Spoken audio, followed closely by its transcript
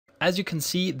as you can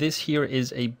see, this here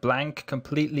is a blank,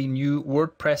 completely new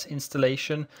WordPress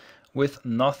installation with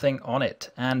nothing on it.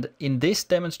 And in this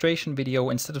demonstration video,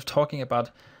 instead of talking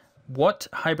about what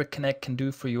Hybrid Connect can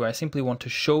do for you, I simply want to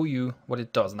show you what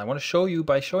it does. And I want to show you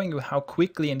by showing you how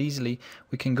quickly and easily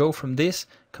we can go from this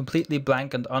completely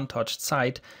blank and untouched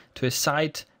site to a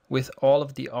site with all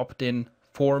of the opt-in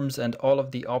forms and all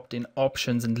of the opt-in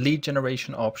options and lead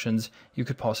generation options you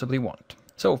could possibly want.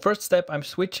 So first step, I'm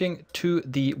switching to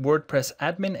the WordPress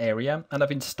admin area, and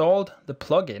I've installed the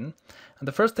plugin. And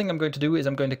the first thing I'm going to do is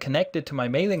I'm going to connect it to my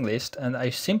mailing list, and I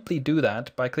simply do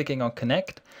that by clicking on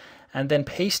connect and then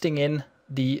pasting in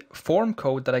the form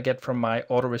code that I get from my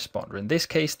autoresponder. In this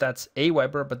case, that's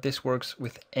Aweber, but this works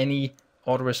with any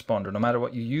autoresponder. No matter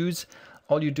what you use,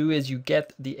 all you do is you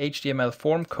get the HTML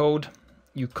form code,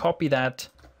 you copy that,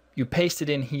 you paste it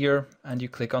in here, and you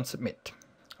click on submit.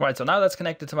 Right, so now that's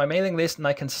connected to my mailing list and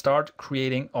I can start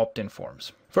creating opt-in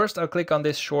forms. First, I'll click on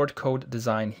this short code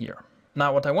design here.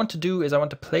 Now what I want to do is I want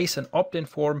to place an opt-in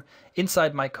form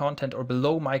inside my content or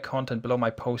below my content, below my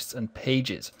posts and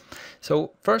pages.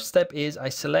 So first step is I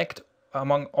select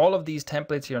among all of these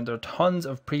templates here, and there are tons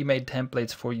of pre-made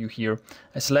templates for you here.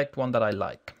 I select one that I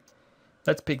like.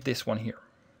 Let's pick this one here.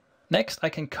 Next, I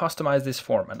can customize this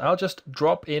form, and I'll just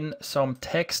drop in some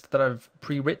text that I've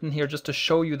pre-written here just to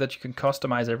show you that you can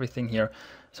customize everything here.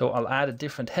 So I'll add a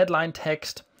different headline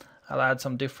text. I'll add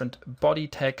some different body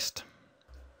text.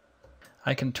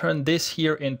 I can turn this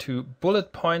here into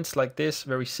bullet points like this,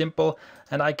 very simple.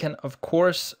 And I can, of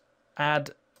course,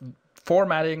 add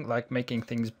formatting, like making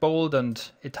things bold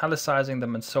and italicizing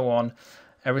them and so on.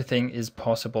 Everything is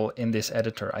possible in this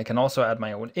editor. I can also add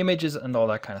my own images and all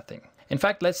that kind of thing. In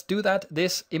fact, let's do that.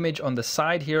 This image on the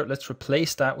side here, let's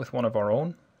replace that with one of our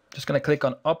own. Just going to click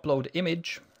on upload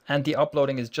image, and the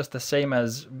uploading is just the same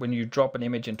as when you drop an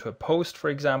image into a post, for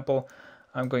example.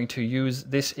 I'm going to use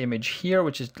this image here,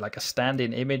 which is like a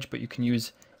stand-in image, but you can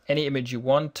use any image you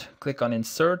want. Click on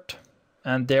insert,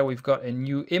 and there we've got a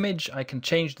new image. I can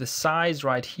change the size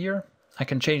right here. I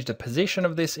can change the position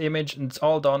of this image, and it's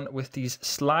all done with these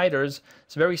sliders.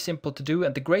 It's very simple to do,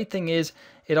 and the great thing is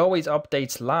it always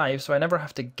updates live, so I never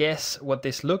have to guess what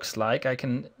this looks like. I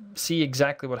can see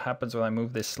exactly what happens when I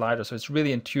move this slider, so it's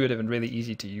really intuitive and really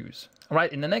easy to use. All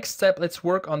right, in the next step, let's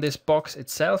work on this box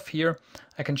itself here.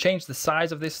 I can change the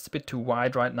size of this. It's a bit too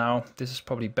wide right now. This is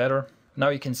probably better. Now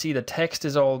you can see the text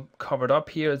is all covered up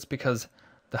here. It's because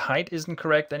the height isn't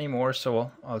correct anymore,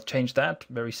 so I'll change that.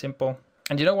 Very simple.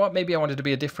 And you know what? Maybe I want it to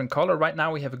be a different color. Right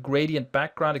now we have a gradient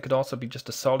background. It could also be just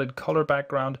a solid color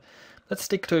background. Let's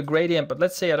stick to a gradient, but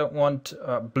let's say I don't want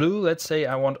blue. Let's say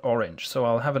I want orange. So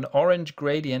I'll have an orange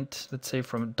gradient, let's say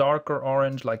from darker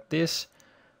orange like this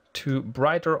to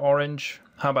brighter orange.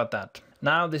 How about that?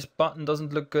 Now this button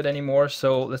doesn't look good anymore,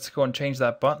 so let's go and change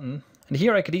that button. And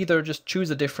here I could either just choose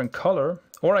a different color,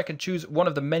 or I can choose one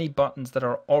of the many buttons that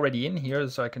are already in here.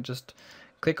 So I can just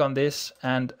click on this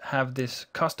and have this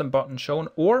custom button shown,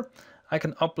 or I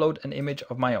can upload an image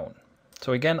of my own.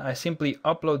 So again, I simply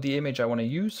upload the image I want to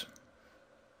use.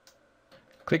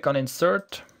 Click on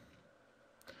insert,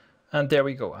 and there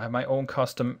we go. I have my own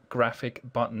custom graphic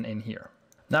button in here.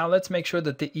 Now let's make sure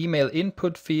that the email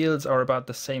input fields are about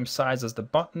the same size as the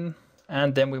button,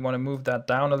 and then we want to move that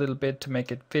down a little bit to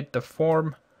make it fit the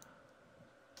form.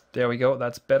 There we go,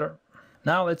 that's better.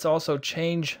 Now let's also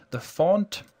change the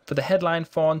font. For the headline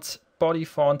fonts, body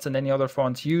fonts, and any other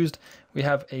fonts used, we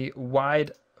have a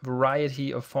wide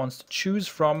variety of fonts to choose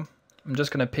from. I'm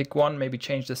just going to pick one, maybe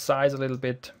change the size a little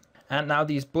bit. And now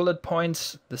these bullet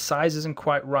points, the size isn't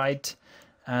quite right,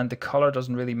 and the color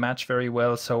doesn't really match very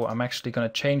well, so I'm actually going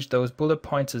to change those bullet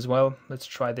points as well. Let's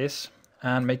try this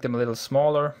and make them a little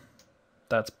smaller.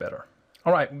 That's better.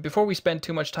 All right, before we spend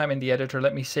too much time in the editor,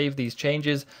 let me save these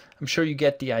changes. I'm sure you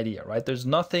get the idea, right? There's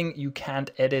nothing you can't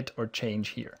edit or change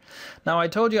here. Now, I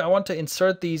told you I want to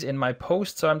insert these in my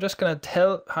post, so I'm just going to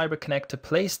tell Hybrid Connect to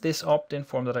place this opt-in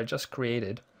form that I just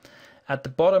created at the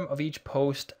bottom of each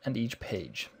post and each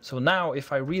page. So now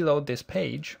if I reload this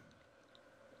page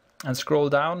and scroll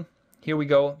down, here we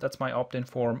go. That's my opt-in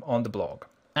form on the blog.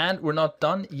 And we're not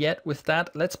done yet with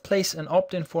that. Let's place an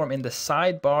opt-in form in the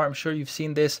sidebar. I'm sure you've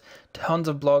seen this. Tons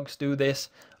of blogs do this.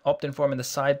 Opt-in form in the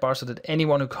sidebar so that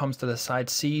anyone who comes to the site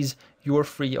sees your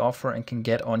free offer and can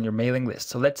get on your mailing list.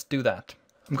 So let's do that.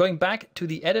 I'm going back to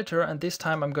the editor, and this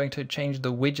time I'm going to change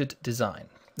the widget design.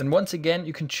 Then once again,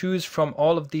 you can choose from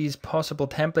all of these possible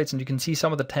templates, and you can see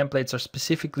some of the templates are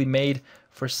specifically made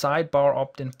for sidebar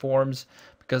opt-in forms,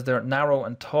 because they're narrow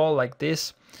and tall like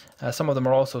this. Some of them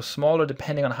are also smaller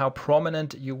depending on how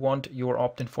prominent you want your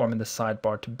opt-in form in the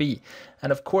sidebar to be.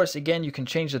 And of course, again, you can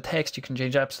change the text, you can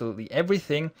change absolutely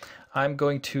everything. I'm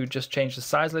going to just change the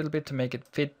size a little bit to make it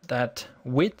fit that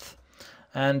width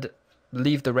and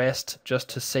leave the rest just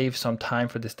to save some time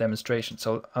for this demonstration.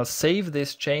 So I'll save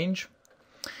this change.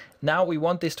 Now we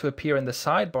want this to appear in the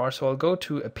sidebar, so I'll go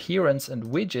to Appearance and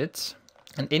Widgets.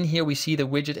 And in here we see the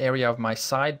widget area of my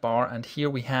sidebar, and here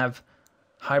we have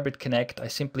Hybrid Connect. I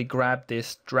simply grab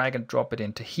this, drag and drop it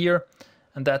into here,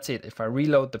 and that's it. If I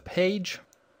reload the page,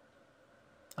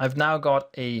 I've now got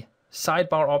a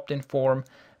sidebar opt-in form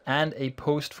and a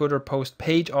post footer post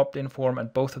page opt-in form,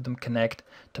 and both of them connect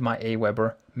to my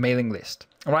Aweber mailing list.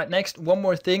 All right, next, one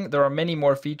more thing. There are many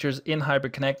more features in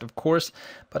Hybrid Connect, of course,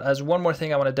 but as one more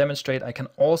thing I want to demonstrate, I can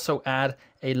also add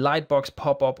a lightbox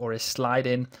pop-up or a slide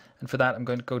in. And for that, I'm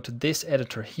going to go to this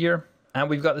editor here. And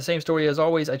we've got the same story as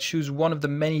always. I choose one of the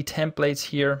many templates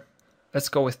here. Let's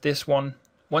go with this one.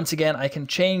 Once again, I can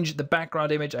change the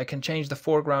background image, I can change the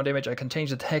foreground image, I can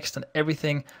change the text and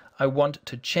everything I want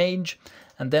to change.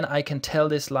 And then I can tell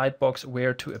this lightbox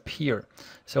where to appear.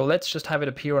 So let's just have it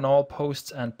appear on all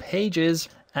posts and pages.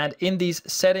 And in these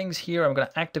settings here, I'm going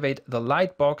to activate the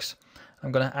lightbox.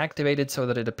 I'm going to activate it so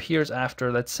that it appears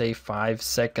after, let's say, 5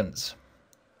 seconds.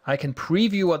 I can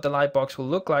preview what the lightbox will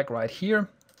look like right here.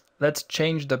 Let's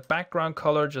change the background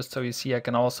color just so you see I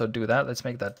can also do that. Let's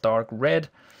make that dark red,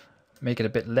 make it a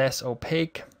bit less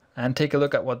opaque, and take a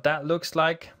look at what that looks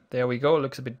like. There we go. It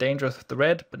looks a bit dangerous with the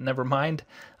red, but never mind.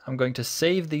 I'm going to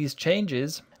save these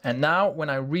changes. And now when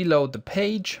I reload the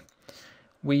page,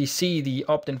 we see the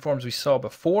opt-in forms we saw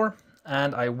before,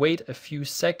 and I wait a few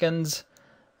seconds,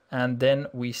 and then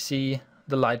we see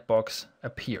the lightbox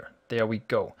appear. There we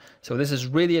go. So this is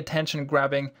really attention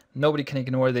grabbing. Nobody can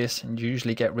ignore this, and you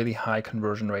usually get really high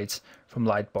conversion rates from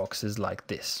lightboxes like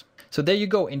this. So there you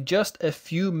go. In just a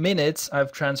few minutes,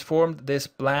 I've transformed this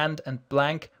bland and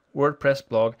blank WordPress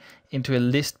blog into a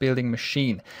list building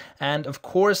machine. And of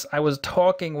course, I was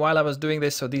talking while I was doing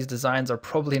this, so these designs are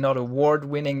probably not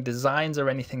award-winning designs or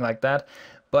anything like that.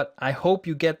 But I hope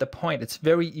you get the point. It's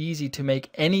very easy to make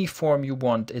any form you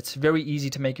want. It's very easy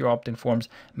to make your opt-in forms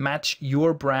match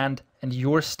your brand and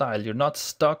your style. You're not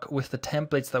stuck with the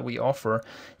templates that we offer.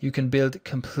 You can build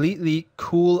completely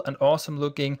cool and awesome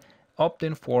looking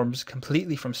opt-in forms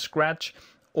completely from scratch,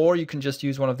 or you can just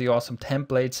use one of the awesome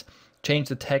templates, change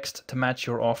the text to match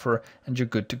your offer, and you're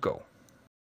good to go.